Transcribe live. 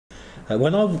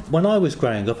When I was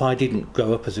growing up, I didn't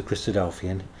grow up as a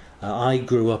Christadelphian. I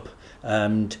grew up,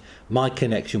 and my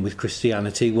connection with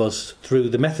Christianity was through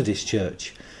the Methodist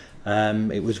Church.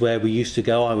 It was where we used to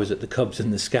go. I was at the Cubs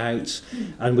and the Scouts,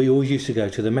 and we all used to go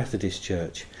to the Methodist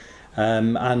Church.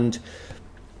 And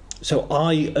so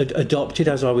I adopted,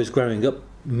 as I was growing up,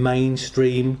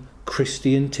 mainstream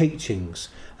Christian teachings.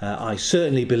 I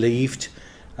certainly believed,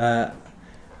 as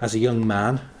a young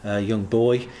man, a young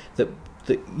boy, that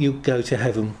you go to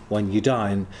heaven when you die.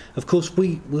 And of course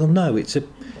we will know it's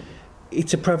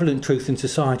a prevalent truth in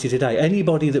society today.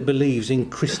 Anybody that believes in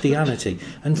Christianity,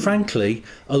 and frankly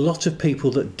a lot of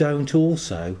people that don't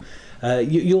also,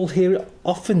 you'll hear it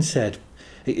often said,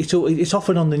 it's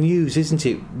often on the news, isn't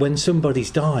it, when somebody's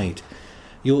died.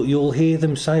 You'll hear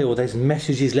them say, or there's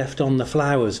messages left on the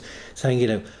flowers saying, you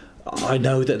know, I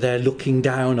know that they're looking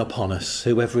down upon us,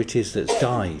 whoever it is that's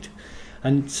died.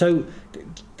 And so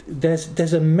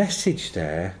there's a message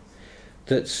there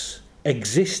that's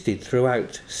existed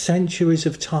throughout centuries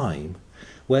of time,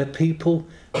 where people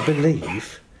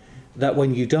believe that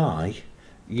when you die,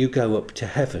 you go up to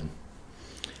heaven.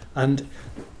 And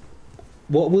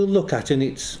what we'll look at, and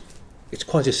it's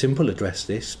quite a simple address,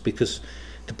 this, because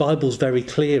the Bible's very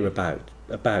clear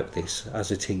about this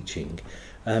as a teaching,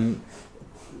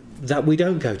 that we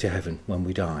don't go to heaven when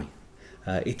we die.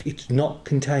 It's not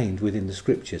contained within the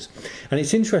scriptures. And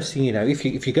it's interesting, you know, if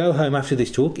you go home after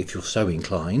this talk, if you're so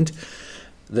inclined,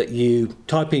 that you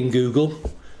type in Google,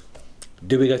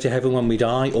 do we go to heaven when we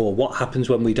die, or what happens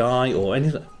when we die, or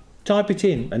anything, type it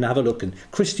in and have a look, and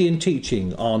Christian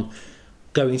teaching on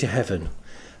going to heaven,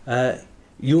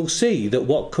 you'll see that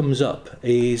what comes up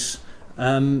is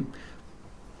a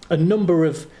number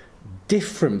of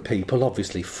different people,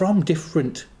 obviously from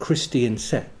different Christian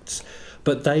sects,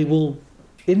 but they will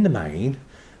in the main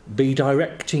be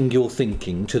directing your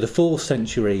thinking to the 4th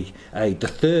century AD, the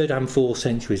 3rd and 4th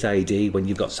centuries AD, when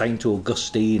you've got Saint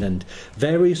Augustine and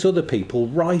various other people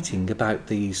writing about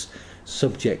these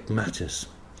subject matters.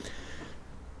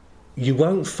 You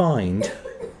won't find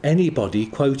anybody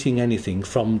quoting anything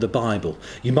from the Bible.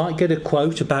 You might get a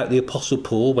quote about the Apostle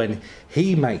Paul when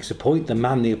he makes a point, the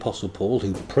man, the Apostle Paul,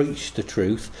 who preached the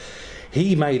truth.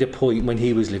 He made a point when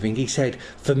he was living. He said,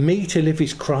 for me to live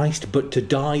is Christ, but to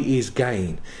die is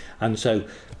gain. And so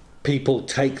people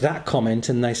take that comment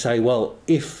and they say, well,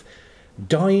 if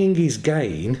dying is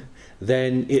gain,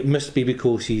 then it must be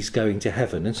because he's going to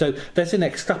heaven. And so there's an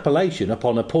extrapolation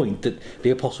upon a point that the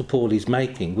Apostle Paul is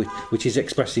making, which is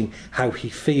expressing how he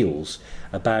feels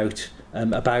about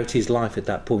his life at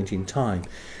that point in time.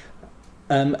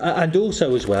 And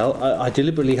also as well, I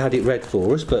deliberately had it read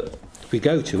for us, but if we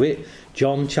go to it,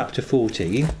 John chapter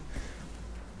 14. You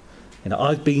know,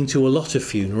 I've been to a lot of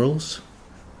funerals,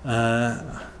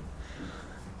 for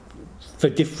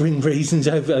differing reasons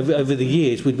over the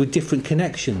years, with different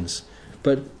connections.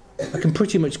 But I can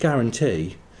pretty much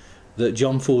guarantee that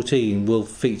John 14 will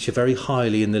feature very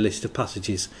highly in the list of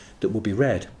passages that will be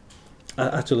read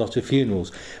at a lot of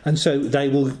funerals. And so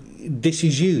this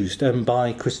is used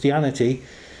by Christianity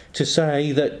to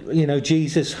say that, you know,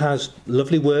 Jesus has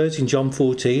lovely words in John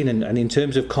 14, and in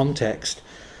terms of context,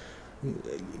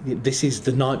 this is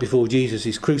the night before Jesus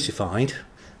is crucified,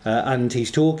 and he's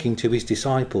talking to his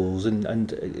disciples, and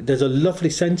there's a lovely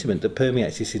sentiment that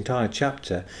permeates this entire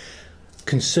chapter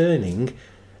concerning,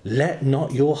 let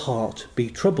not your heart be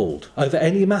troubled over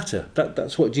any matter.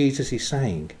 That's what Jesus is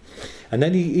saying. And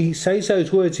then he says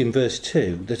those words in verse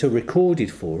 2 that are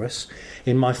recorded for us.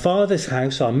 In my Father's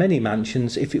house are many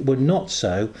mansions. If it were not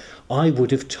so, I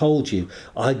would have told you.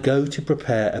 I go to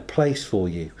prepare a place for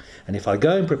you. And if I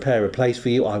go and prepare a place for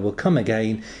you, I will come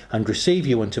again and receive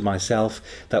you unto myself,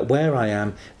 that where I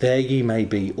am, there ye may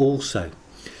be also.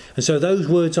 And so those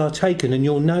words are taken, and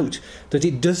you'll note that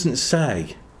it doesn't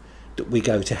say that we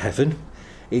go to heaven.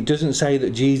 It doesn't say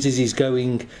that Jesus is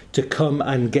going to come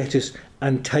and get us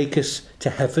and take us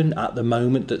to heaven at the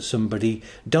moment that somebody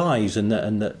dies and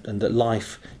that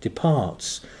life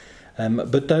departs.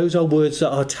 But those are words that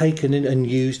are taken and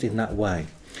used in that way.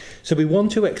 So we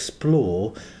want to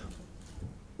explore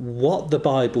what the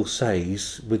Bible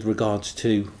says with regards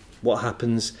to what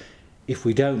happens if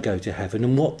we don't go to heaven,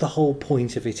 and what the whole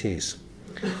point of it is.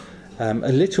 A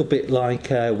little bit like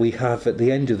we have at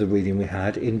the end of the reading we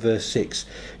had in verse 6.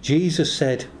 Jesus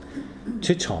said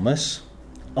to Thomas,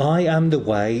 I am the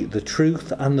way, the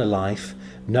truth and the life.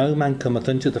 No man cometh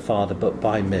unto the Father but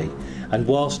by me. And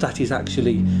whilst that is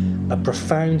actually a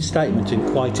profound statement and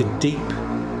quite a deep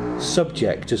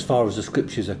subject as far as the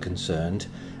scriptures are concerned,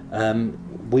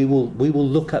 we will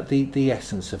look at the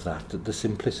essence of that, the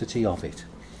simplicity of it.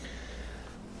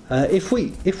 If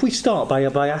we start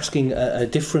by asking a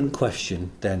different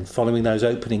question, then following those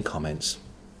opening comments,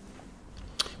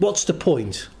 what's the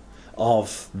point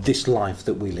of this life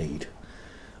that we lead?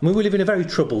 I mean, we live in a very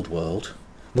troubled world.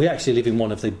 We actually live in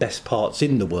one of the best parts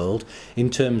in the world in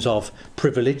terms of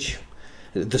privilege.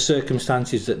 The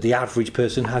circumstances that the average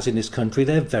person has in this country,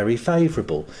 they're very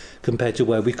favourable compared to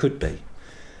where we could be.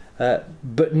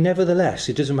 But nevertheless,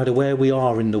 it doesn't matter where we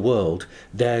are in the world,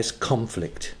 there's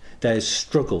conflict, there's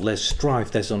struggle, there's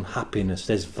strife, there's unhappiness,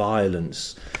 there's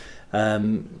violence.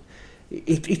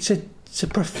 It's a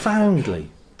profoundly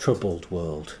troubled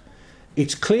world.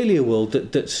 It's clearly a world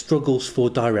that struggles for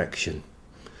direction.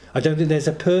 I don't think there's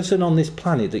a person on this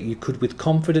planet that you could with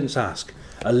confidence ask,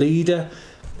 a leader,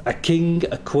 a king,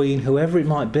 a queen, whoever it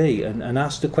might be, and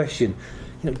ask the question,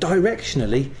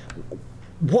 directionally,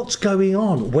 what's going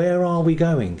on? Where are we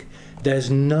going?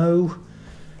 There's no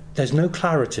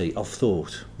clarity of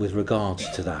thought with regards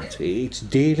to that. It's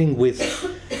dealing with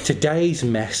today's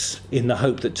mess in the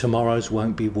hope that tomorrow's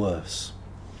won't be worse.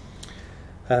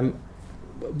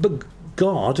 But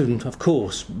God, and of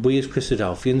course we as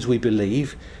Christadelphians, we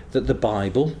believe that the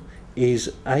Bible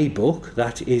is a book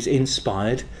that is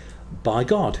inspired by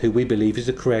God, who we believe is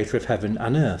the creator of heaven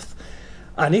and earth.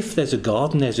 And if there's a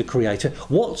God and there's a creator,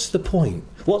 what's the point?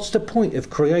 What's the point of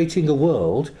creating a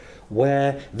world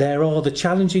where there are the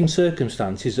challenging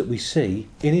circumstances that we see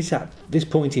in it at this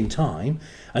point in time,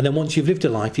 and then once you've lived a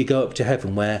life you go up to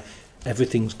heaven where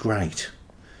everything's great?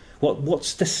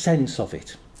 What's the sense of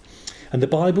it? And the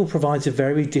Bible provides a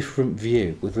very different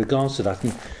view with regards to that.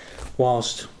 And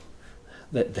whilst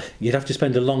you'd have to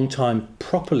spend a long time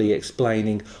properly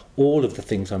explaining all of the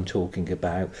things I'm talking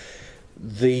about,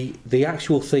 the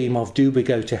actual theme of do we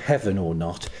go to heaven or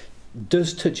not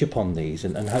does touch upon these,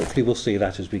 and hopefully we'll see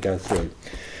that as we go through.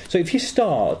 So if you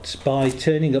start by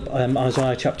turning up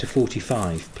Isaiah chapter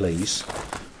 45, please.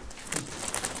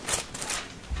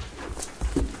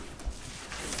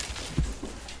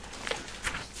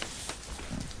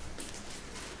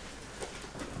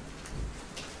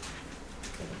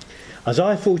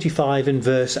 Isaiah 45 and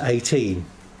verse 18.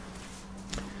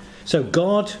 So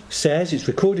God says, it's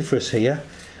recorded for us here,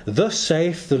 "Thus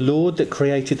saith the Lord that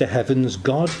created the heavens,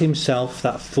 God himself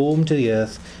that formed the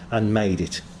earth and made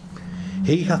it.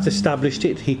 He hath established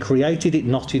it, he created it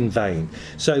not in vain."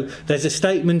 So there's a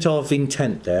statement of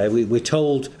intent there. We're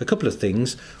told a couple of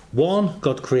things. One,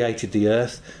 God created the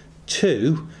earth.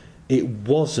 Two, it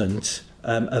wasn't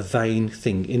a vain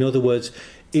thing. In other words,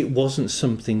 it wasn't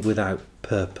something without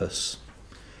purpose.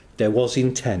 There was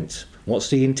intent. What's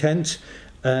the intent?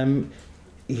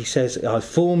 He says, "I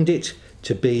formed it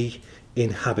to be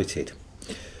inhabited."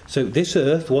 So this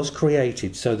earth was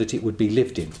created so that it would be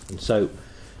lived in. And so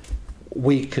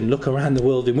we can look around the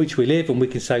world in which we live and we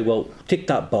can say, well, tick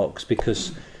that box,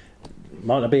 because it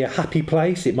might not be a happy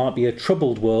place, it might be a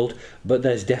troubled world, but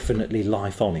there's definitely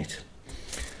life on it.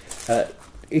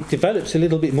 It develops a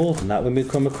little bit more than that when we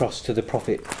come across to the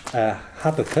prophet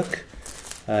Habakkuk,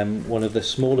 one of the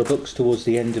smaller books towards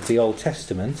the end of the Old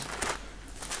Testament.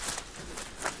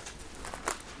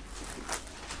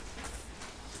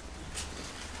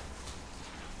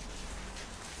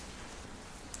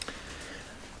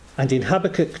 And in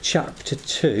Habakkuk chapter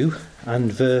 2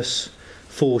 and verse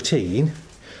 14,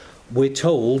 we're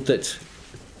told that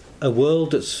a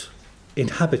world that's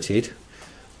inhabited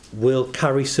will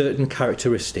carry certain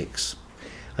characteristics.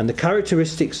 And the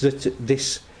characteristics that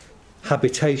this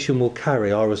habitation will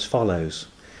carry are as follows.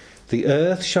 "The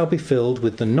earth shall be filled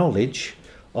with the knowledge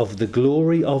of the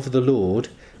glory of the Lord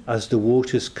as the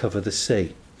waters cover the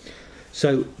sea."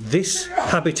 So this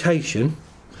habitation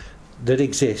that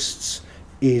exists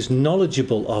is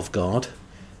knowledgeable of God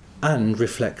and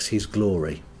reflects his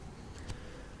glory.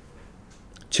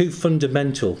 Two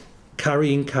fundamental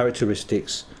carrying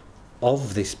characteristics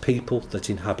of this people that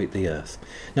inhabit the earth.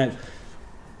 Now,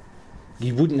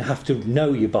 you wouldn't have to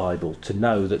know your Bible to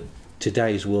know that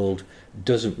today's world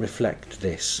doesn't reflect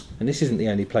this. And this isn't the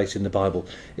only place in the Bible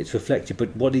it's reflected,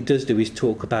 but what it does do is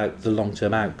talk about the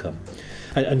long-term outcome.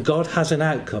 And God has an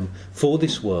outcome for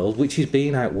this world which is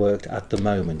being outworked at the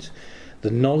moment. The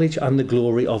knowledge and the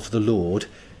glory of the Lord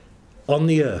on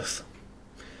the earth.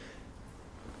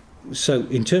 So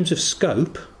in terms of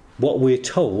scope, what we're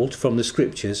told from the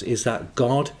scriptures is that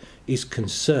God is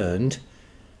concerned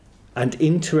and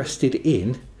interested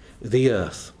in the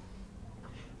earth.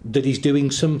 That he's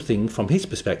doing something from his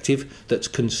perspective that's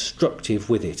constructive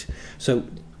with it. So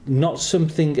not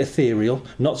something ethereal,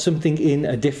 not something in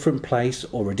a different place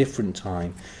or a different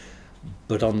time,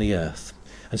 but on the earth.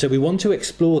 And so we want to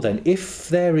explore then, if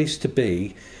there is to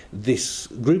be this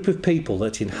group of people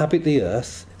that inhabit the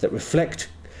earth, that reflect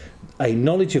a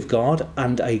knowledge of God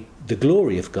and the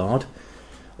glory of God,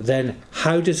 then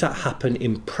how does that happen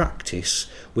in practice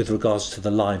with regards to the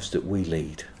lives that we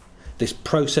lead? This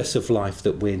process of life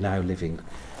that we're now living,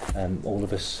 all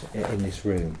of us in this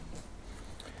room.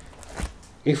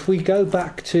 If we go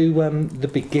back to the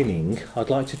beginning, I'd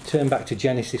like to turn back to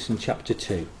Genesis and chapter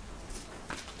 2.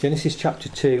 Genesis chapter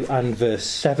 2 and verse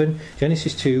 7.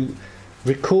 Genesis 2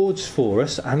 records for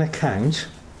us an account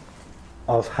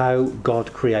of how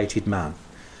God created man.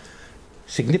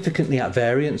 Significantly at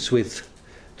variance with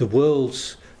the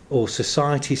world's or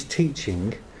society's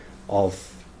teaching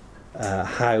of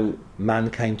how man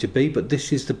came to be, but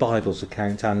this is the Bible's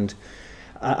account, and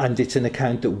it's an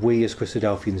account that we as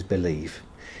Christadelphians believe.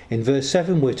 In verse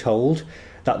 7 we're told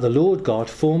that the Lord God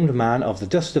formed man of the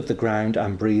dust of the ground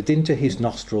and breathed into his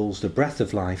nostrils the breath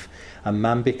of life, and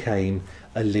man became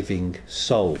a living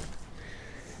soul.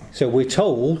 So we're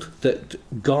told that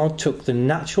God took the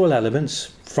natural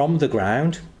elements from the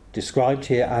ground, described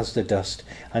here as the dust,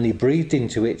 and he breathed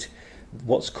into it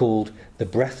what's called the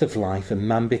breath of life, and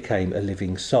man became a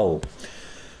living soul.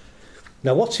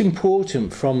 Now, what's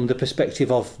important from the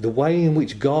perspective of the way in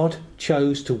which God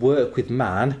chose to work with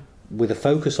man, with a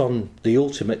focus on the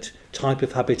ultimate type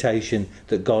of habitation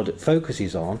that God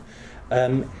focuses on,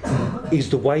 is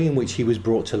the way in which he was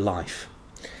brought to life.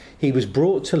 He was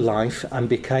brought to life and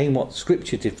became what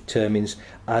Scripture determines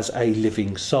as a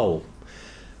living soul.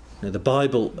 Now, the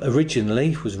Bible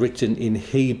originally was written in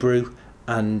Hebrew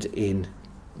and in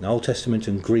the Old Testament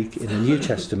and Greek in the New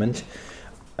Testament.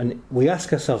 And we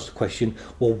ask ourselves the question,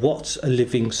 well, what's a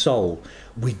living soul?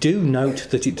 We do note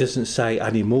that it doesn't say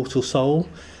an immortal soul,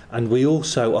 and we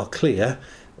also are clear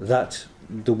that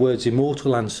the words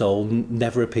immortal and soul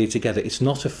never appear together. It's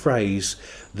not a phrase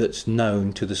that's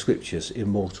known to the Scriptures,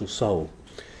 immortal soul.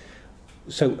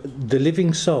 So the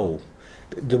living soul,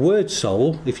 the word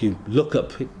soul, if you look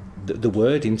up the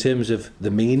word in terms of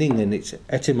the meaning and its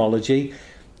etymology,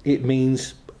 it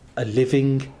means a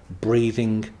living,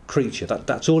 breathing creature.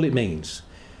 That's all it means.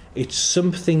 It's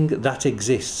something that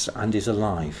exists and is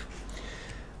alive.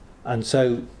 And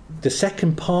so the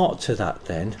second part to that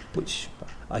then, which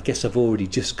I guess I've already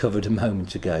just covered a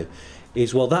moment ago,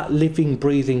 is, well, that living,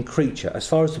 breathing creature, as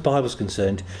far as the Bible's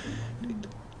concerned,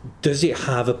 does it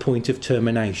have a point of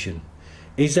termination?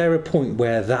 Is there a point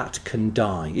where that can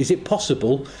die? Is it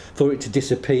possible for it to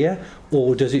disappear,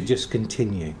 or does it just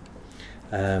continue?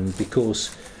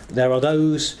 Because there are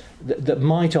those that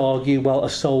might argue, well, a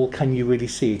soul, can you really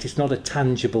see it? It's not a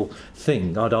tangible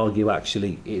thing. I'd argue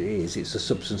actually it is. It's the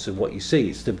substance of what you see.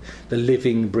 It's the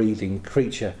living, breathing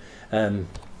creature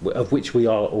of which we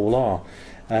all are.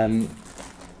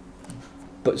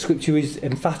 But Scripture is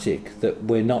emphatic that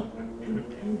we're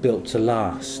not built to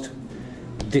last.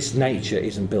 This nature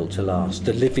isn't built to last.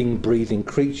 The living, breathing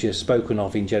creature spoken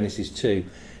of in Genesis 2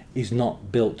 is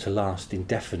not built to last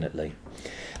indefinitely.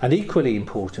 And equally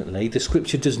importantly, the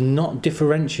Scripture does not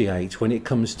differentiate when it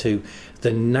comes to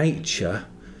the nature,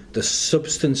 the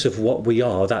substance of what we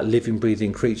are, that living,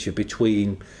 breathing creature,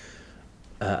 between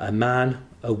a man,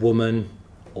 a woman,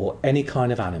 or any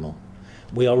kind of animal.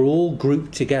 We are all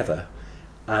grouped together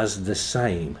as the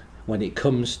same when it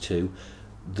comes to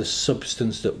the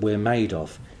substance that we're made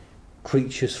of,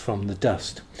 creatures from the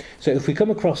dust. So if we come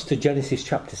across to Genesis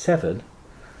chapter 7,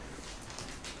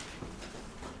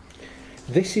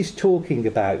 this is talking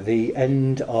about the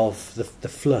end of the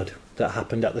flood that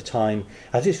happened at the time,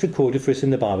 as it's recorded for us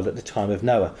in the Bible, at the time of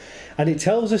Noah. And it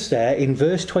tells us there in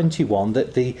verse 21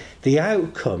 that the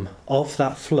outcome of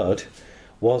that flood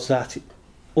was that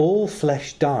all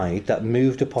flesh died that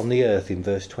moved upon the earth, in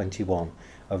verse 21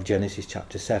 of Genesis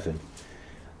chapter 7.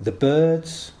 The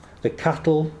birds, the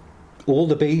cattle, all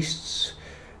the beasts,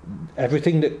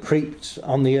 everything that creeped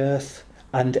on the earth,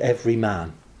 and every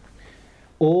man.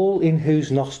 All in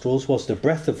whose nostrils was the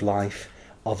breath of life,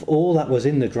 of all that was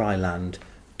in the dry land,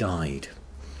 died.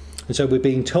 And so we're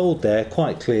being told there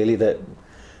quite clearly that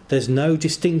there's no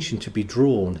distinction to be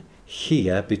drawn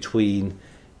here between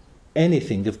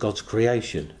anything of God's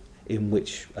creation, in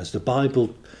which, as the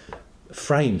Bible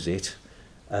frames it,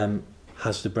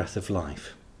 has the breath of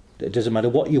life. It doesn't matter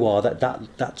what you are,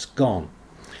 that's gone.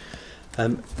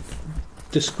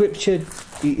 The Scripture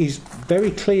is very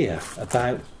clear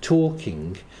about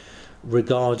talking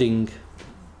regarding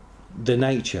the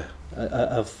nature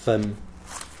of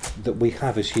that we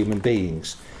have as human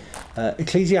beings.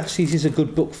 Ecclesiastes is a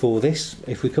good book for this.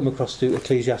 If we come across to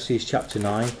Ecclesiastes chapter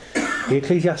 9, the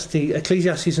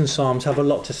Ecclesiastes and Psalms have a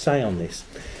lot to say on this.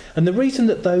 And the reason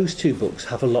that those two books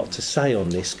have a lot to say on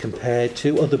this compared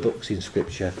to other books in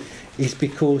Scripture is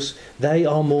because they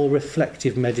are more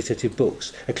reflective, meditative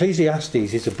books. Ecclesiastes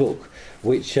is a book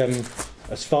which,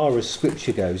 as far as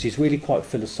Scripture goes, is really quite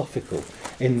philosophical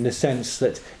in the sense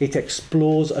that it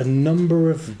explores a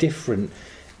number of different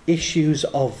issues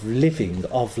of living,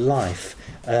 of life,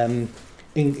 in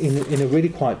a really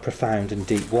quite profound and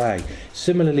deep way.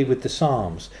 Similarly with the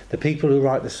Psalms, the people who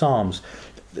write the Psalms,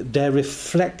 they're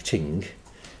reflecting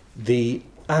the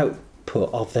output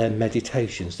of their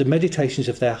meditations, the meditations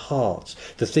of their hearts,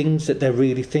 the things that they're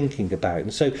really thinking about.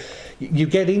 And so you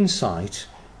get insight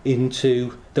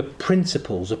into the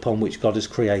principles upon which God has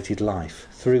created life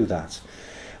through that.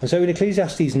 And so in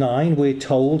Ecclesiastes 9, we're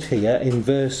told here in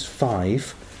verse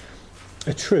 5,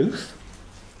 a truth: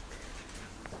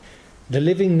 the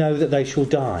living know that they shall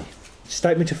die.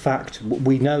 Statement of fact,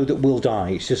 we know that we'll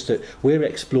die. It's just that we're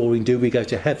exploring, do we go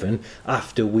to heaven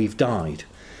after we've died?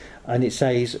 And it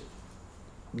says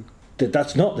that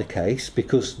that's not the case,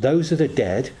 because those that are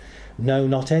dead know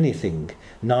not anything,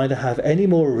 neither have any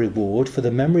more reward, for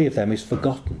the memory of them is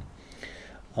forgotten.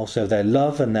 Also their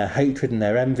love and their hatred and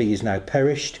their envy is now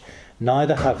perished,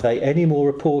 neither have they any more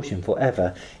a portion for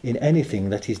ever in anything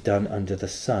that is done under the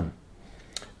sun.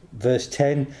 Verse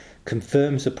 10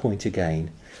 confirms the point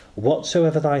again.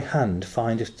 Whatsoever thy hand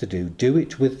findeth to do, do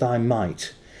it with thy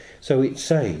might. So it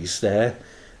says there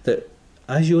that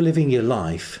as you're living your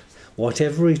life,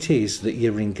 whatever it is that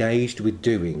you're engaged with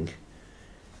doing,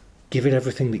 give it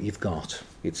everything that you've got,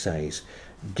 it says.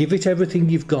 Give it everything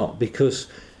you've got, because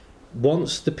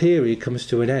once the period comes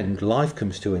to an end, life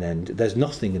comes to an end, there's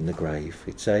nothing in the grave,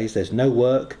 it says. There's no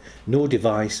work, nor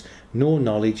device, nor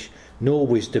knowledge, nor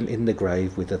wisdom in the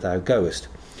grave whither thou goest.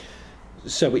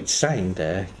 So it's saying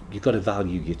there, you've got to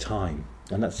value your time.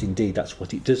 And that's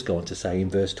what it does go on to say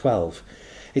in verse 12.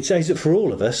 It says that for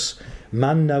all of us,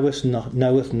 man knoweth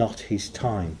not his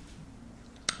time.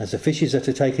 As the fishes that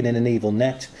are taken in an evil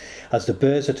net, as the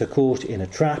birds that are caught in a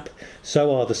trap,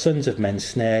 so are the sons of men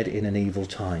snared in an evil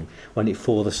time, when it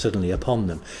falleth suddenly upon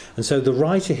them. And so the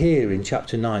writer here in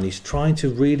chapter 9 is trying to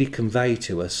really convey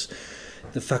to us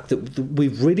the fact that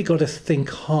we've really got to think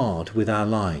hard with our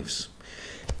lives.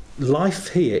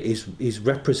 Life here is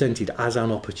represented as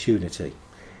an opportunity.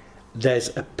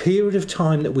 There's a period of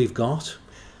time that we've got,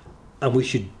 and we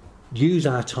should use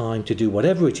our time to do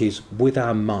whatever it is with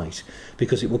our might,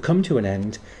 because it will come to an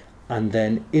end, and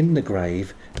then in the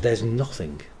grave there's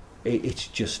nothing. It's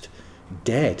just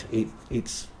dead.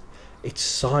 It's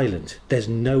silent. There's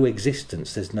no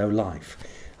existence. There's no life.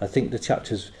 I think the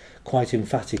chapter's quite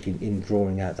emphatic in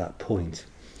drawing out that point.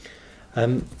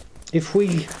 If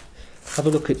we have a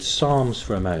look at Psalms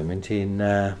for a moment, in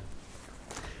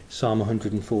Psalm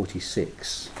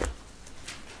 146.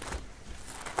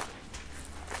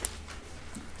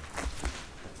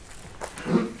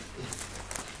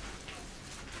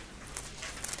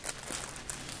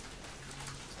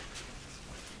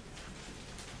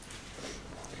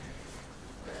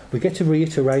 We get a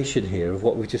reiteration here of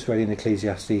what we just read in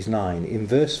Ecclesiastes 9. In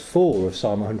verse 4 of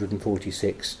Psalm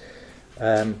 146,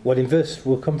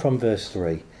 we'll come from verse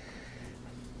 3.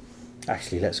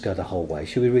 Actually, let's go the whole way.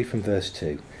 Shall we read from verse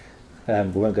 2? We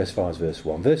won't go as far as verse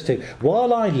 1. Verse 2,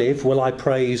 while I live, will I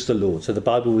praise the Lord. So the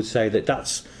Bible would say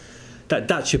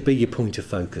that should be your point of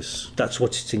focus. That's what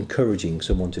it's encouraging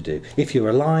someone to do. If you're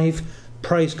alive,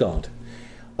 praise God.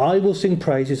 I will sing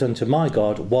praises unto my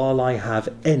God while I have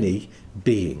any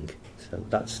being. So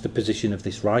that's the position of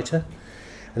this writer.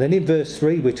 And then in verse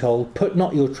 3 we're told, put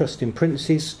not your trust in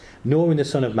princes, nor in the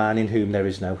Son of Man, in whom there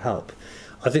is no help.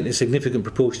 I think a significant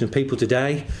proportion of people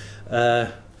today,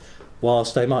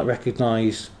 whilst they might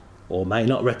recognise or may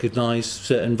not recognise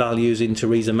certain values in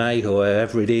Theresa May or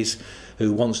whoever it is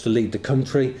who wants to lead the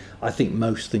country, I think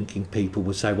most thinking people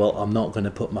would say, well, I'm not going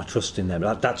to put my trust in them.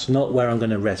 That's not where I'm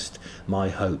going to rest my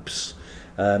hopes.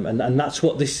 And that's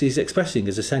what this is expressing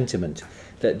as a sentiment,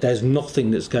 that there's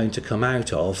nothing that's going to come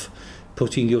out of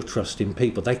putting your trust in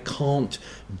people. They can't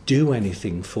do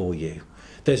anything for you.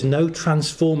 There's no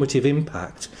transformative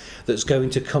impact that's going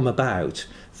to come about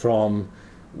from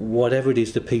whatever it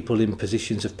is the people in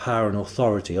positions of power and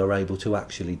authority are able to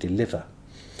actually deliver.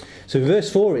 So in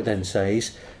verse 4 it then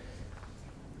says,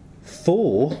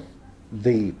 for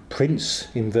the prince,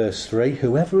 in verse 3,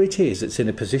 whoever it is that's in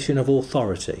a position of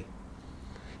authority,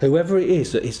 whoever it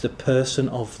is that is the person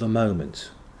of the moment.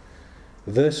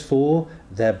 Verse 4,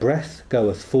 their breath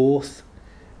goeth forth,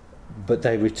 but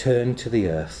they return to the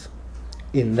earth.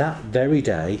 In that very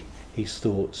day his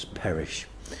thoughts perish.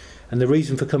 And the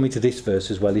reason for coming to this verse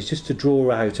as well is just to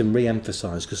draw out and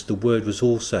re-emphasise, because the word was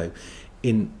also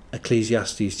in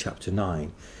Ecclesiastes chapter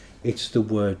 9, It's the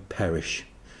word perish.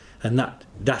 And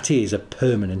that is a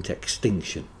permanent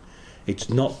extinction. It's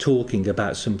not talking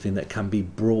about something that can be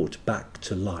brought back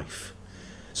to life.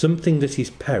 Something that is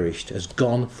perished has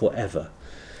gone forever.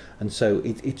 And so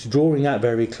it's drawing out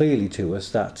very clearly to us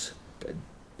that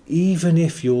even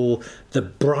if you're the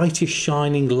brightest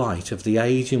shining light of the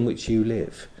age in which you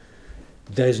live,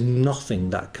 there's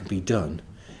nothing that can be done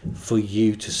for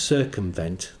you to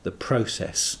circumvent the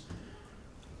process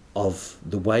of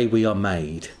the way we are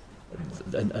made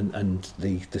and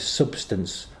the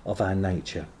substance of our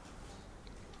nature.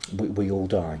 We all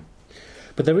die.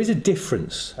 But there is a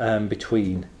difference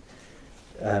between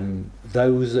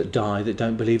those that die that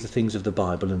don't believe the things of the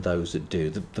Bible and those that do.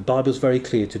 The Bible's very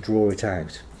clear to draw it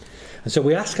out. And so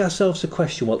we ask ourselves the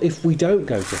question, well, if we don't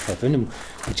go to heaven, and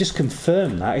we just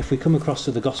confirm that if we come across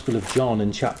to the Gospel of John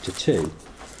in chapter 2,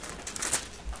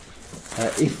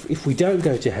 if we don't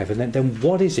go to heaven, then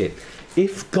what is it?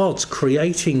 If God's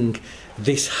creating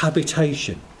this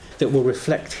habitation that will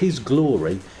reflect his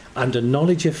glory and a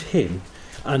knowledge of him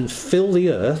and fill the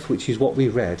earth, which is what we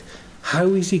read, how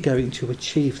is he going to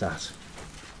achieve that?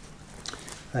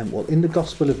 Well, in the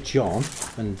Gospel of John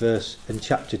and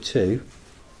chapter 2,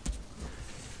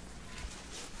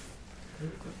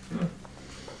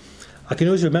 I can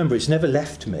always remember, it's never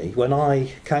left me, when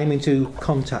I came into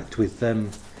contact with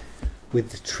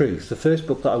the truth. The first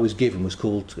book that I was given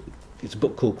it's a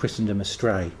book called Christendom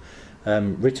Astray,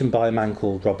 written by a man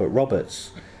called Robert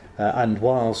Roberts. And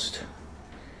whilst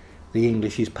the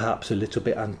English is perhaps a little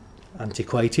bit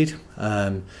antiquated,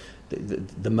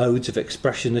 the modes of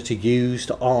expression that are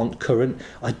used aren't current,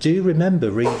 I do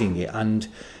remember reading it, and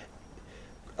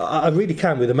I really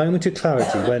can, with a moment of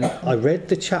clarity, when I read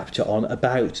the chapter on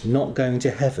about not going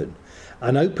to heaven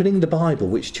and opening the Bible,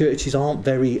 which churches aren't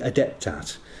very adept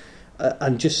at,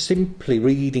 and just simply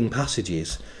reading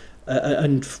passages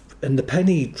and the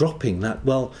penny dropping that,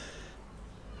 well,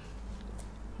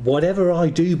 whatever I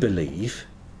do believe,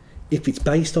 if it's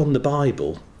based on the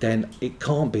Bible, then it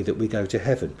can't be that we go to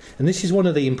heaven. And this is one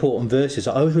of the important verses.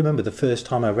 I always remember the first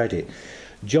time I read it.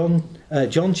 John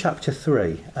chapter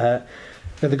 3.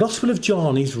 Now, the Gospel of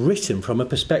John is written from a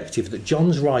perspective that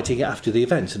John's writing after the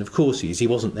events, and of course he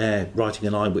wasn't there writing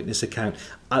an eyewitness account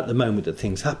at the moment that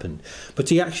things happened, but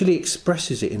he actually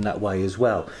expresses it in that way as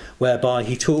well, whereby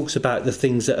he talks about the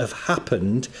things that have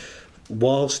happened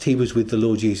whilst he was with the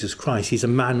Lord Jesus Christ. He's a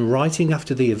man writing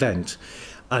after the event,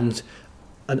 and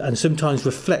sometimes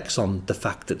reflects on the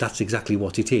fact that that's exactly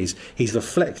what it is. He's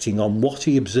reflecting on what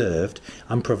he observed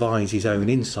and provides his own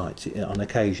insights on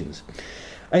occasions.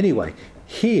 Anyway,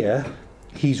 here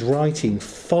he's writing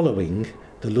following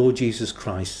the Lord Jesus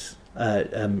Christ's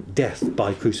death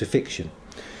by crucifixion.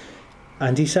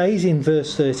 And he says in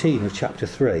verse 13 of chapter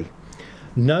 3,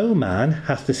 "No man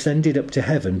hath ascended up to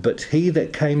heaven, but he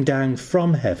that came down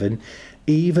from heaven,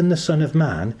 even the Son of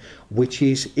Man, which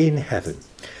is in heaven."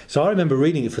 So I remember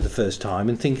reading it for the first time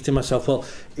and thinking to myself, well,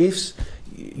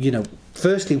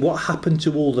 firstly, what happened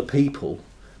to all the people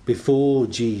before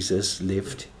Jesus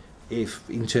lived, if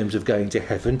in terms of going to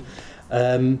heaven,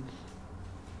 and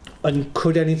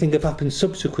could anything have happened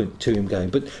subsequent to him going?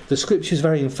 But the scripture is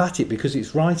very emphatic because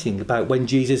it's writing about when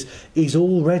Jesus is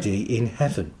already in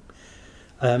heaven.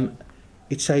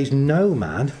 It says no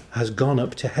man has gone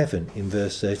up to heaven in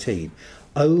verse 13.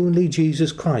 Only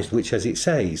Jesus Christ, which, as it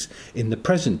says in the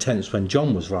present tense when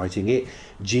John was writing it,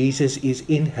 Jesus is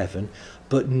in heaven,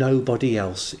 but nobody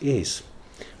else is.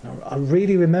 Now, I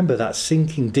really remember that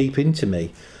sinking deep into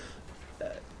me,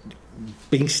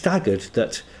 being staggered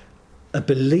that a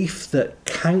belief that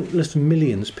countless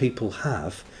millions people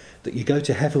have, that you go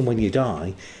to heaven when you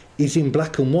die, is in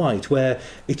black and white, where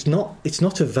it's not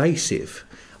evasive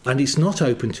and it's not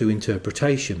open to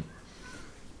interpretation.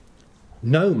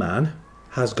 No man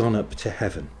has gone up to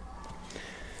heaven.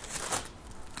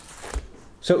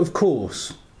 So, of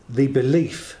course, the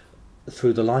belief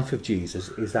through the life of Jesus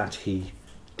is that he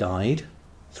died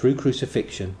through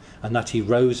crucifixion and that he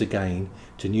rose again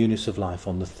to newness of life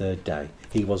on the third day.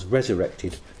 He was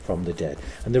resurrected from the dead.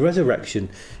 And the resurrection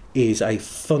is a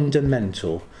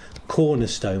fundamental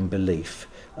cornerstone belief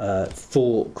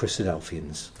for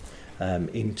Christadelphians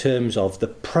in terms of the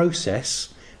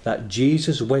process that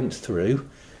Jesus went through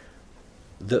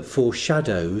that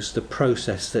foreshadows the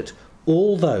process that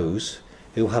all those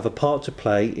who have a part to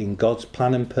play in God's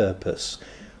plan and purpose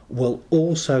will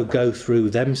also go through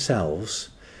themselves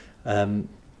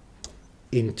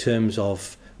in terms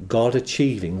of God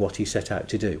achieving what he set out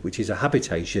to do, which is a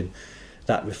habitation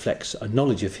that reflects a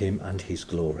knowledge of him and his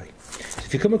glory. So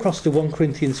if you come across to 1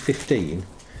 Corinthians 15,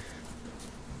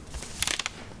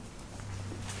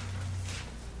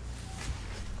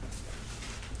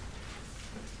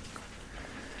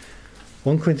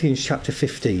 1 Corinthians chapter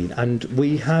 15, and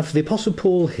we have the Apostle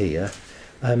Paul here.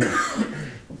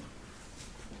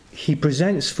 He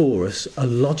presents for us a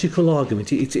logical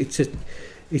argument. It's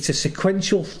a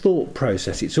sequential thought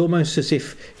process. It's almost as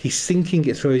if he's thinking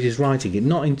it through as he's writing it,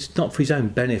 not for his own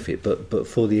benefit, but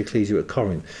for the ecclesia at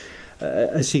Corinth.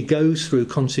 As he goes through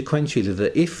consequentially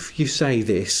that if you say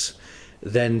this,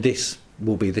 then this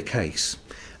will be the case.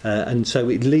 And so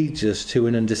it leads us to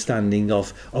an understanding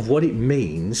of what it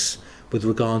means with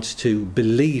regards to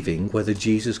believing whether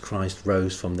Jesus Christ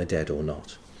rose from the dead or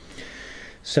not.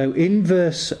 So in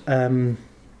verse, let's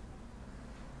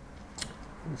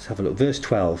have a look, verse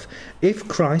 12. If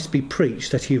Christ be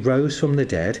preached that he rose from the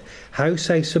dead, how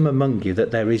say some among you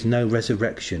that there is no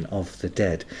resurrection of the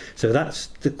dead? So that's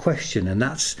the question, and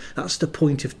that's the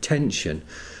point of tension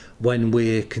when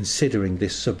we're considering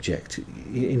this subject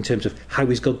in terms of how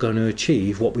is God going to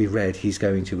achieve what we read he's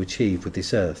going to achieve with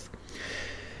this earth.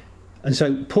 And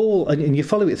so Paul, and you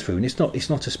follow it through, and it's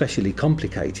not especially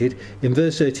complicated. In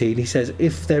verse 13 he says,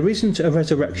 if there isn't a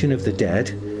resurrection of the dead,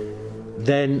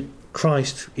 then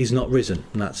Christ is not risen,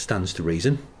 and that stands to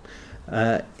reason.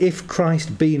 If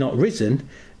Christ be not risen,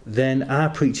 then our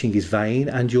preaching is vain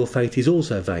and your faith is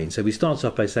also vain. So he starts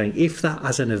off by saying, if that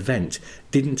as an event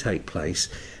didn't take place,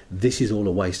 this is all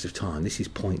a waste of time, this is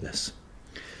pointless.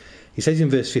 He says in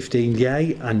verse 15,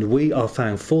 yea, and we are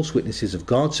found false witnesses of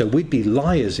God. So we'd be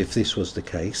liars if this was the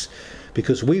case,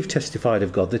 because we've testified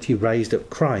of God that he raised up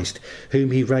Christ,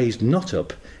 whom he raised not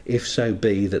up, if so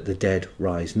be that the dead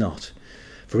rise not.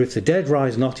 For if the dead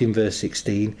rise not, in verse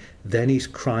 16, then is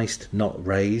Christ not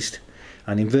raised.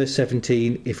 And in verse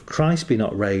 17, if Christ be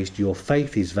not raised, your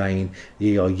faith is vain,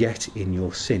 ye are yet in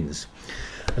your sins.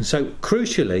 And so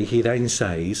crucially he then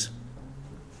says,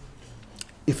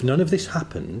 if none of this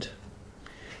happened,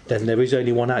 then there is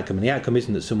only one outcome, and the outcome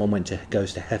isn't that someone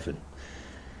goes to heaven.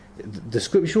 The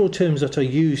scriptural terms that are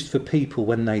used for people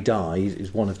when they die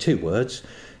is one of two words.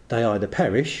 They either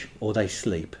perish or they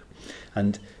sleep.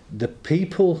 And the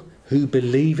people who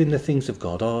believe in the things of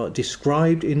God are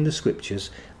described in the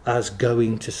scriptures as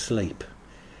going to sleep.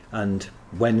 And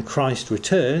when Christ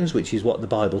returns, which is what the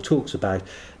Bible talks about,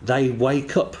 they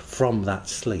wake up from that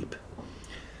sleep.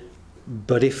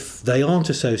 But if they aren't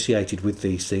associated with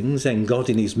these things, then God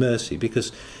in his mercy,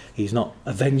 because he's not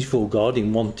a vengeful God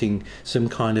in wanting some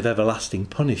kind of everlasting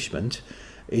punishment,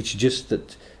 it's just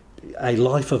that a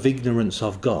life of ignorance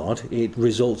of God, it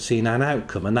results in an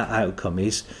outcome, and that outcome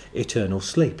is eternal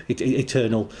sleep,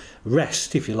 eternal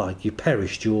rest, if you like. You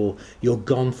perished, you're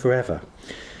gone forever.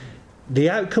 The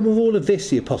outcome of all of this,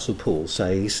 the Apostle Paul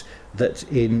says that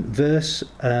in verse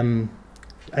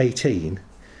 18,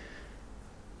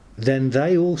 then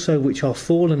they also which are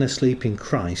fallen asleep in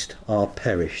Christ are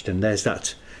perished. And there's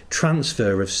that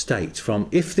transfer of state from,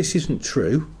 if this isn't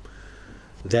true,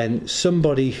 then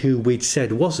somebody who we'd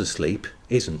said was asleep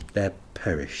isn't, they're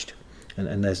perished.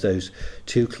 And there's those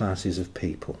two classes of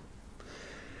people.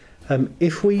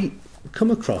 If we come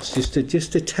across, just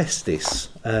to test this,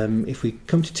 if we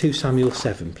come to 2 Samuel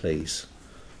 7, please.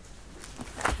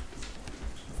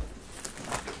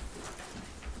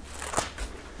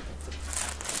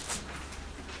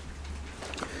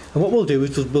 And what we'll do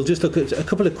is we'll just look at a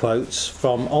couple of quotes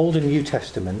from Old and New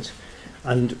Testament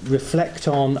and reflect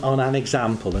on an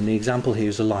example. And the example here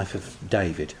is the life of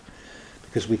David,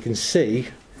 because we can see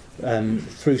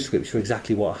through Scripture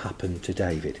exactly what happened to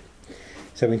David.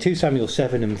 So in 2 Samuel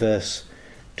 7 and verse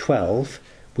 12,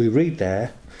 we read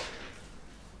there,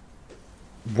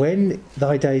 when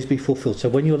thy days be fulfilled, so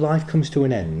when your life comes to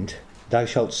an end, thou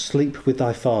shalt sleep with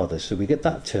thy fathers. So we get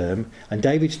that term, and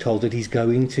David's told that he's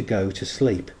going to go to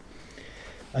sleep.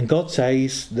 And God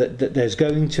says that there's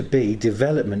going to be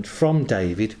development from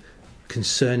David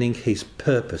concerning his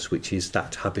purpose, which is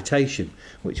that habitation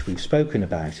which we've spoken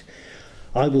about.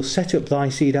 I will set up thy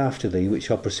seed after thee, which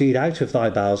shall proceed out of thy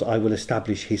bowels. I will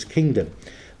establish his kingdom.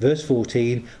 Verse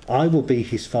 14, I will be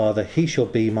his father, he shall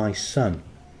be my son.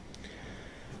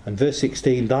 And verse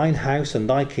 16, thine house and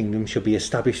thy kingdom shall be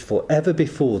established forever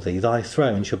before thee, thy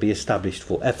throne shall be established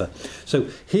forever. So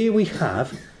here we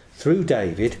have, through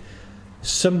David,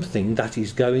 something that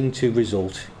is going to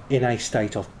result in a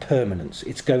state of permanence.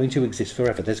 It's going to exist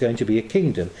forever. There's going to be a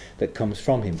kingdom that comes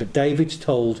from him. But David's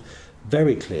told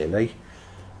very clearly,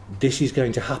 this is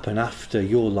going to happen after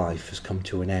your life has come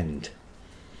to an end.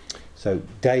 So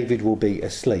David will be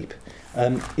asleep.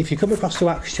 If you come across to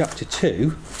Acts chapter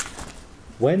 2,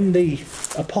 when the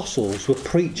apostles were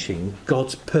preaching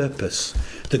God's purpose,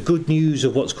 the good news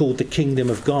of what's called the kingdom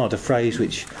of God, a phrase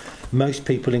which most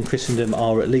people in Christendom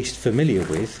are at least familiar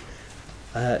with,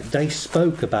 they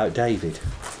spoke about David.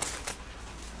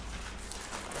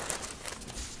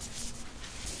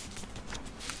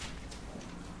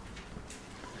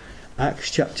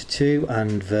 Acts chapter 2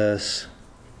 and verse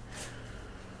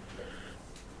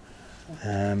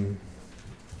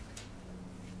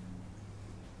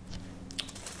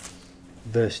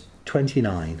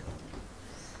 29.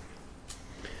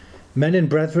 Men and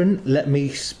brethren, let me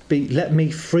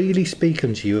freely speak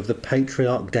unto you of the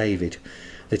patriarch David,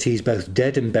 that he is both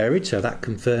dead and buried, so that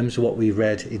confirms what we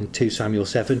read in 2 Samuel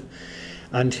 7,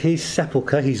 and his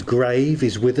sepulchre, his grave,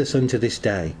 is with us unto this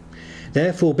day.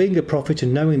 Therefore, being a prophet,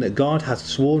 and knowing that God hath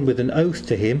sworn with an oath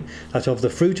to him, that of the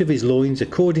fruit of his loins,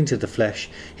 according to the flesh,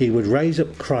 he would raise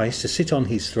up Christ to sit on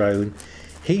his throne,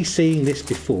 he, seeing this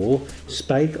before,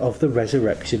 spake of the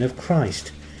resurrection of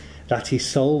Christ, that his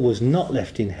soul was not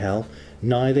left in hell,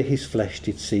 neither his flesh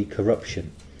did see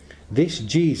corruption. This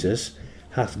Jesus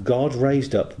hath God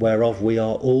raised up, whereof we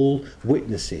are all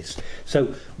witnesses.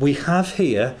 So we have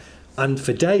here, and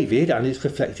for David, and it's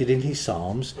reflected in his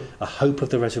Psalms, a hope of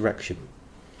the resurrection.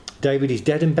 David is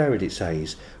dead and buried, it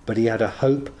says, but he had a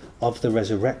hope of the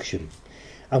resurrection.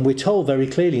 And we're told very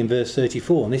clearly in verse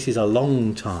 34, and this is a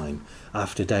long time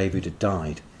after David had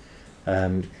died,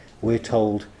 we're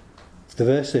told, the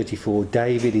verse 34,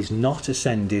 David is not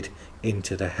ascended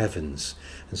into the heavens.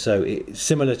 And so it's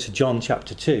similar to John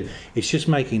chapter 2. It's just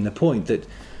making the point that,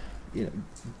 you know,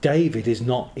 David is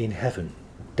not in heaven.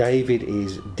 David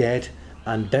is dead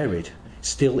and buried,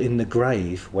 still in the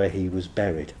grave where he was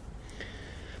buried.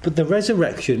 But the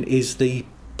resurrection is the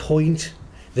point,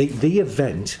 the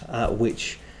event at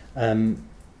which the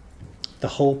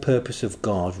whole purpose of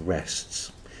God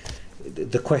rests.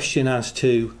 The question as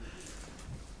to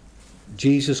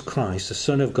Jesus Christ, the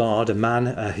Son of God, a man,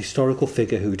 a historical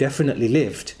figure who definitely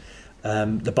lived,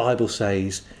 the Bible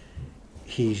says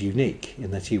he's unique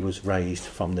in that he was raised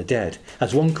from the dead.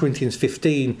 As 1 Corinthians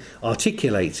 15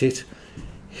 articulates it,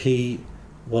 he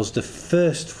was the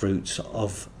first fruits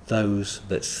of those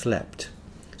that slept.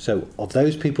 So of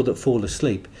those people that fall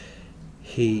asleep,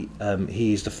 he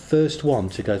is the first one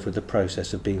to go through the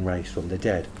process of being raised from the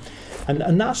dead.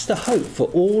 And that's the hope for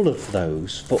all of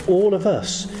those, for all of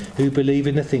us who believe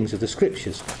in the things of the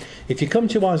Scriptures. If you come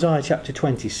to Isaiah chapter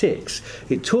 26,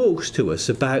 it talks to us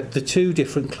about the two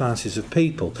different classes of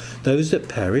people, those that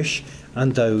perish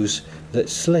and those that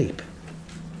sleep.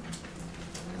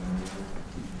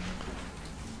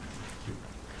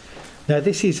 Now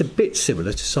this is a bit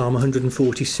similar to Psalm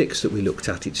 146 that we looked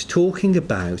at. It's talking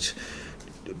about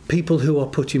people who are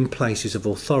put in places of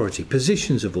authority,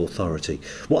 positions of authority.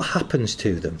 What happens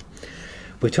to them?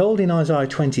 We're told in Isaiah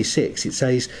 26, it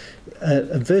says,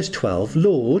 verse 12,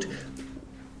 Lord,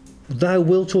 thou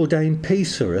wilt ordain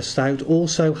peace for us, thou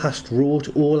also hast wrought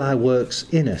all our works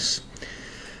in us.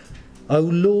 O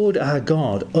Lord our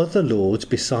God, other lords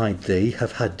beside thee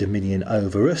have had dominion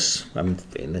over us. And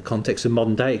in the context of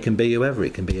modern day, it can be whoever.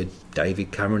 It can be a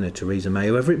David Cameron, a Theresa May,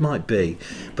 whoever it might be.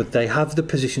 But they have the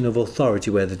position of authority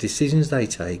where the decisions they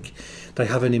take, they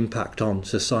have an impact on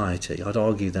society. I'd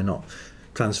argue they're not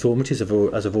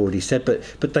transformative, as I've already said,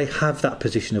 but they have that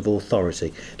position of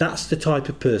authority. That's the type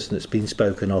of person that's been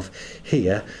spoken of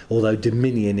here, although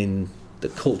dominion in the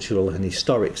cultural and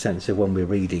historic sense of when we're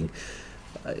reading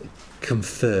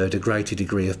conferred a greater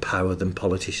degree of power than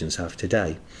politicians have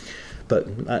today.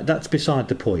 But that's beside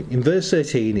the point. In verse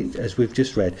 13, as we've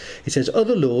just read, it says,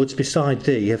 Other lords beside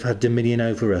thee have had dominion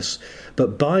over us,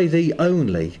 but by thee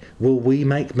only will we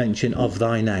make mention of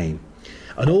thy name.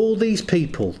 And all these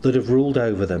people that have ruled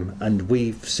over them, and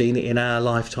we've seen it in our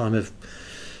lifetime of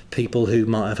people who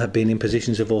might have been in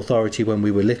positions of authority when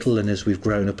we were little and as we've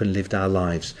grown up and lived our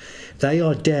lives, they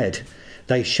are dead.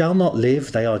 They shall not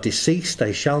live, they are deceased,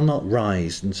 they shall not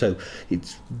rise. And so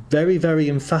it's very, very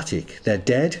emphatic. They're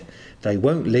dead, they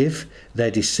won't live,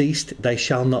 they're deceased, they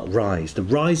shall not rise. The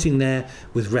rising there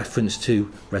with reference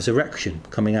to resurrection,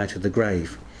 coming out of the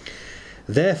grave.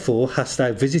 Therefore hast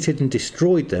thou visited and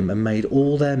destroyed them and made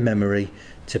all their memory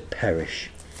to perish.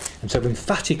 And so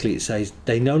emphatically it says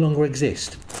they no longer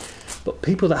exist. But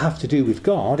people that have to do with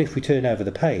God, if we turn over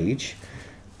the page,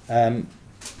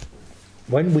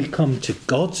 when we come to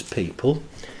God's people,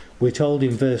 we're told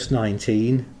in verse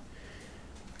 19,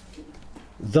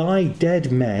 Thy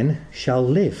dead men shall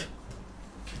live.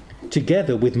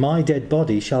 Together with my dead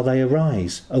body shall they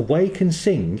arise. Awake and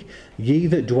sing, ye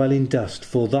that dwell in dust,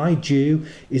 for thy dew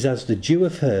is as the dew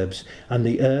of herbs, and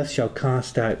the earth shall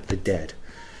cast out the dead.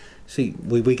 See,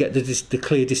 we get the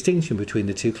clear distinction between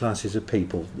the two classes of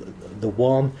people. The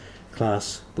one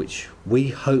class which we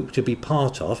hope to be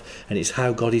part of, and it's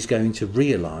how God is going to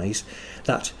realise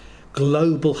that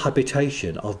global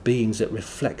habitation of beings that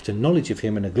reflect a knowledge of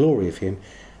him and a glory of him,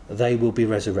 they will be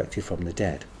resurrected from the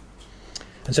dead.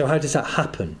 And so how does that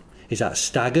happen? Is that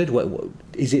staggered?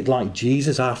 Is it like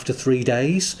Jesus after 3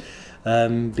 days?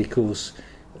 Because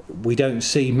we don't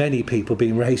see many people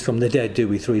being raised from the dead, do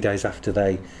we, 3 days after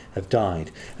they have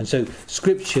died? And so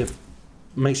Scripture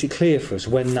makes it clear for us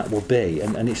when that will be,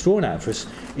 and it's drawn out for us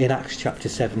in Acts chapter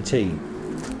 17.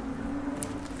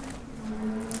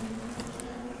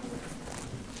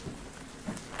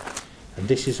 And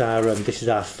this is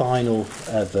our final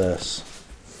verse.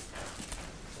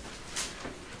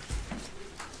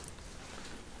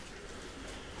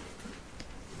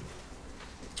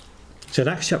 So in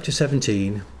Acts chapter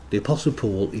 17, the Apostle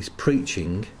Paul is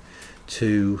preaching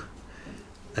to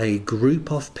a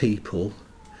group of people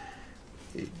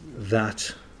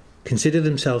that consider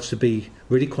themselves to be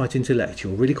really quite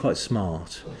intellectual, really quite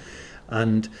smart.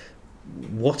 And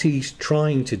what he's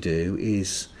trying to do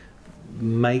is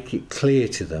make it clear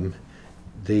to them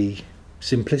the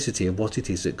simplicity of what it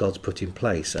is that God's put in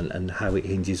place and how it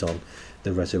hinges on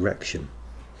the resurrection.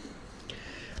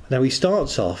 Now he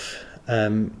starts off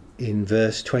in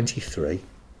verse 23,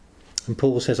 and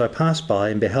Paul says, I passed by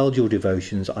and beheld your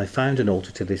devotions. I found an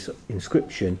altar to this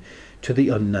inscription, to the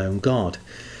unknown God.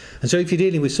 And so if you're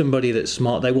dealing with somebody that's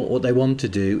smart, what they want to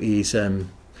do is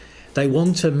they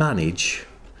want to manage,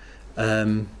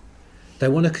 they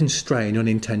want to constrain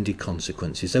unintended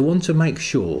consequences. They want to make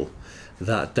sure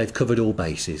that they've covered all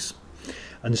bases.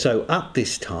 And so at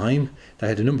this time, they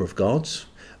had a number of gods,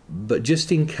 but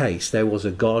just in case there was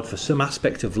a god for some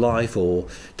aspect of life, or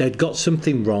they'd got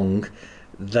something wrong,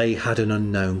 they had an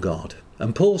unknown God.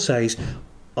 And Paul says,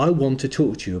 I want to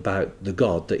talk to you about the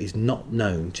God that is not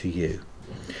known to you.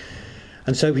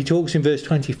 And so he talks in verse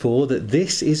 24 that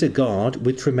this is a God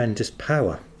with tremendous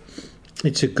power.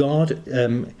 It's a God,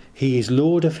 he is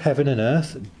Lord of heaven and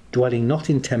earth, dwelling not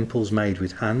in temples made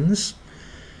with hands.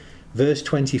 Verse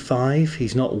 25,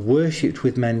 he's not worshipped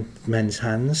with men's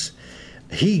hands.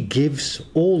 He gives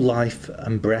all life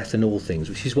and breath and all things,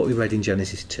 which is what we read in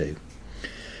Genesis 2.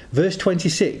 Verse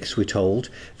 26, we're told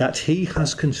that he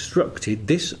has constructed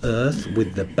this earth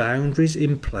with the boundaries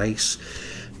in place,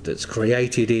 that's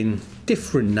created in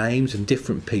different names and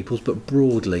different peoples, but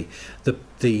broadly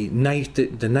the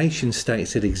nation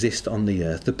states that exist on the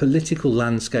earth, the political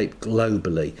landscape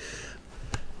globally,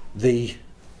 the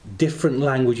different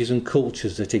languages and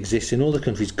cultures that exist in all the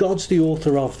countries. God's the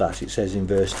author of that, it says in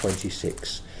verse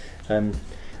 26. And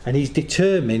he's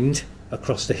determined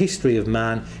across the history of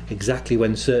man exactly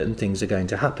when certain things are going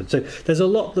to happen. So there's a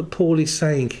lot that Paul is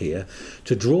saying here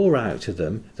to draw out to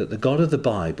them that the God of the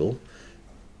Bible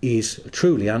is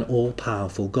truly an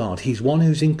all-powerful God. He's one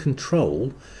who's in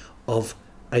control of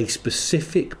a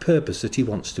specific purpose that he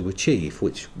wants to achieve,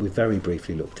 which we very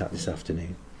briefly looked at this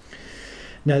afternoon.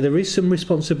 Now, there is some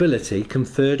responsibility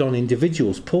conferred on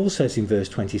individuals. Paul says in verse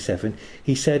 27,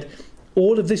 he said,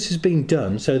 all of this has been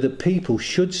done so that people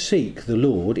should seek the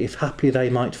Lord, if haply they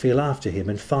might feel after him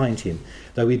and find him,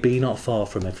 though he be not far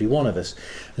from every one of us.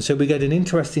 And so we get an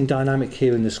interesting dynamic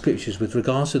here in the scriptures with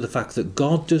regards to the fact that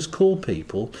God does call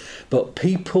people, but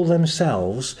people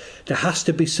themselves, there has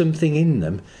to be something in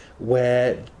them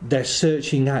where they're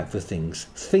searching out for things,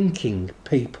 thinking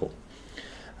people.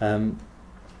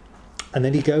 And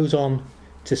then he goes on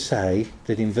to say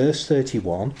that in verse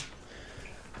 31,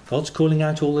 God's calling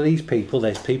out all of these people.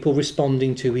 There's people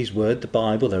responding to his word, the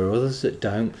Bible. There are others that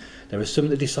don't. There are some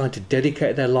that decide to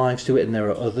dedicate their lives to it, and there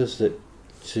are others that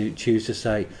choose to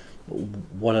say,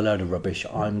 what a load of rubbish,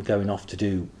 I'm going off to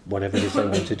do whatever it is they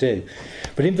want to do.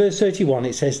 But in verse 31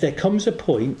 it says, there comes a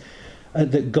point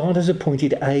that God has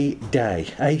appointed a day,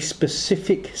 a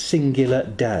specific singular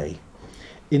day,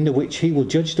 in the which he will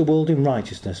judge the world in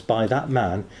righteousness by that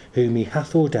man whom he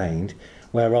hath ordained,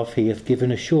 whereof he hath given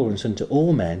assurance unto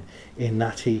all men, in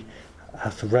that he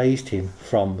hath raised him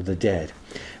from the dead.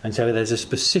 And so there's a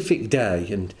specific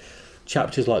day, and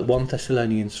chapters like 1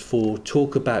 Thessalonians 4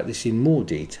 talk about this in more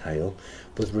detail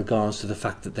with regards to the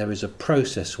fact that there is a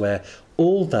process where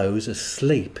all those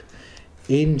asleep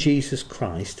in Jesus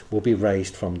Christ will be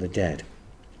raised from the dead.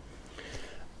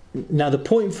 Now the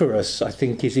point for us, I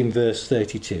think, is in verse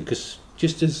 32, because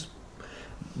just as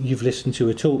you've listened to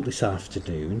a talk this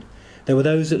afternoon, there were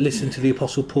those that listened to the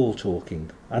Apostle Paul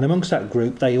talking, and amongst that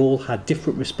group they all had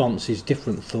different responses,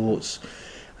 different thoughts,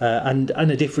 and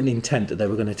a different intent that they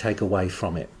were going to take away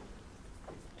from it.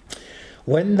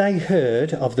 When they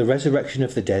heard of the resurrection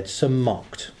of the dead, some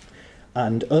mocked,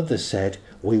 and others said,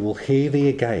 we will hear thee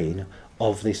again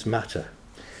of this matter.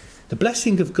 The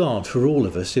blessing of God for all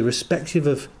of us, irrespective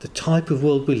of the type of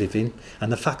world we live in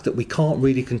and the fact that we can't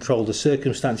really control the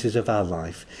circumstances of our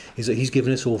life, is that he's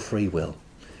given us all free will.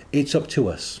 It's up to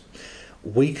us.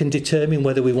 We can determine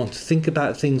whether we want to think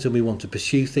about things and we want to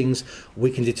pursue things. We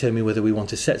can determine whether we want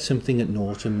to set something at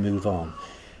naught and move on.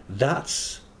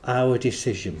 That's our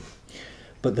decision.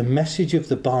 But the message of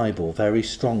the Bible very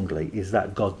strongly is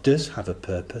that God does have a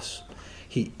purpose.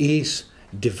 He is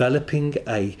developing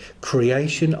a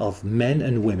creation of men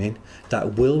and women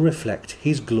that will reflect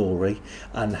his glory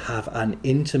and have an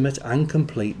intimate and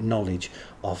complete knowledge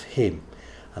of him.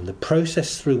 And the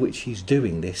process through which he's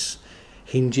doing this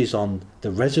hinges on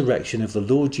the resurrection of the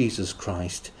Lord Jesus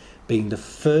Christ being the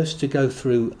first to go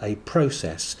through a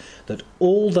process that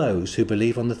all those who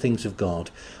believe on the things of God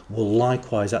will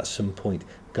likewise at some point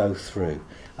go through.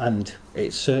 And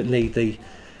it's certainly the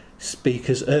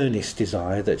speaker's earnest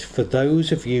desire that for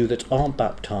those of you that aren't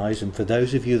baptised and for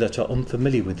those of you that are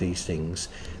unfamiliar with these things,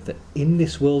 that in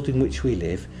this world in which we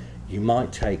live, you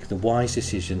might take the wise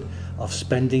decision of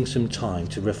spending some time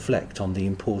to reflect on the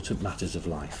important matters of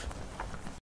life.